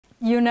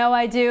You know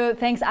I do.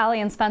 Thanks,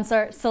 Allie and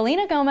Spencer.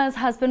 Selena Gomez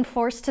has been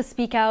forced to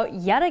speak out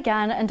yet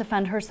again and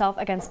defend herself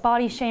against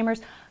body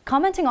shamers,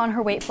 commenting on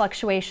her weight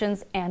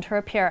fluctuations and her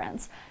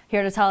appearance.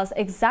 Here to tell us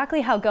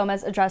exactly how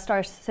Gomez addressed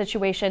our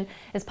situation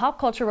is pop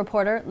culture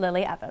reporter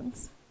Lily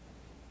Evans.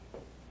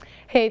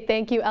 Hey,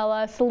 thank you,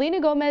 Ella. Selena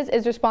Gomez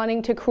is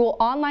responding to cruel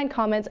online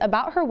comments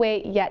about her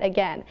weight yet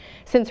again.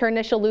 Since her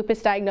initial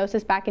lupus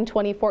diagnosis back in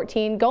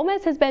 2014,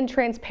 Gomez has been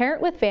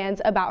transparent with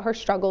fans about her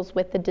struggles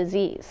with the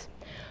disease.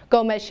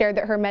 Gomez shared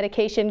that her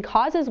medication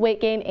causes weight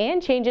gain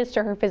and changes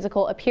to her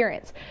physical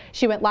appearance.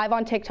 She went live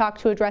on TikTok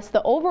to address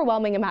the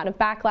overwhelming amount of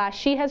backlash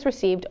she has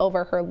received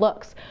over her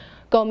looks.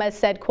 Gomez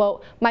said,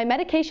 quote, "My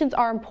medications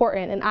are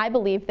important and I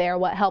believe they are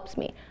what helps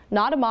me.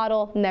 Not a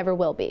model, never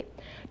will be."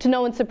 To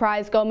no one's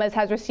surprise, Gomez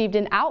has received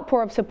an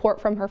outpour of support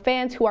from her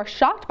fans who are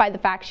shocked by the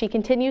fact she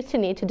continues to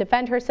need to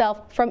defend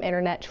herself from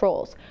internet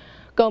trolls.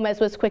 Gomez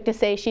was quick to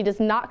say she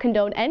does not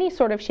condone any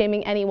sort of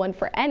shaming anyone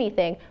for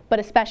anything, but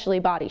especially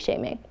body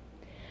shaming.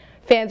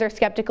 Fans are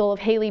skeptical of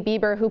Haliey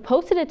Bieber, who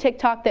posted a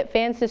TikTok that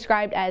fans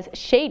described as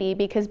shady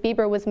because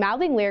Bieber was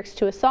mouthing lyrics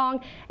to a song,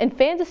 and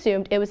fans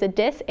assumed it was a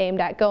diss aimed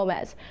at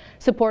Gomez.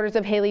 Supporters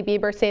of Haliey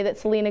Bieber say that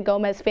Selena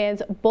Gomez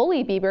fans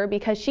bully Bieber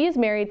because she is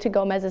married to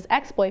Gomez's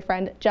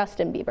ex-boyfriend,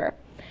 Justin Bieber.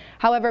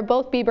 However,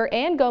 both Bieber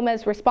and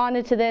Gomez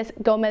responded to this,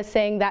 Gomez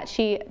saying that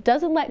she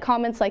doesn't let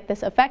comments like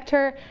this affect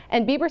her,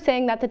 and Bieber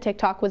saying that the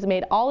TikTok was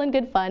made all in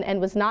good fun and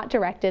was not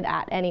directed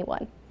at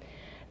anyone.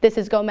 This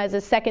is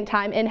Gomez's second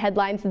time in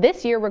headlines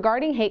this year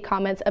regarding hate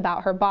comments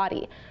about her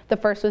body. The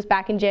first was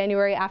back in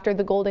January after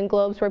the Golden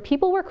Globes, where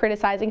people were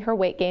criticizing her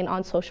weight gain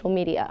on social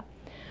media.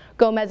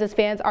 Gomez's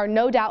fans are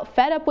no doubt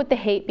fed up with the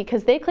hate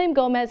because they claim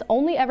Gomez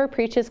only ever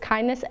preaches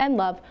kindness and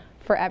love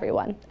for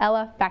everyone.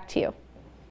 Ella, back to you.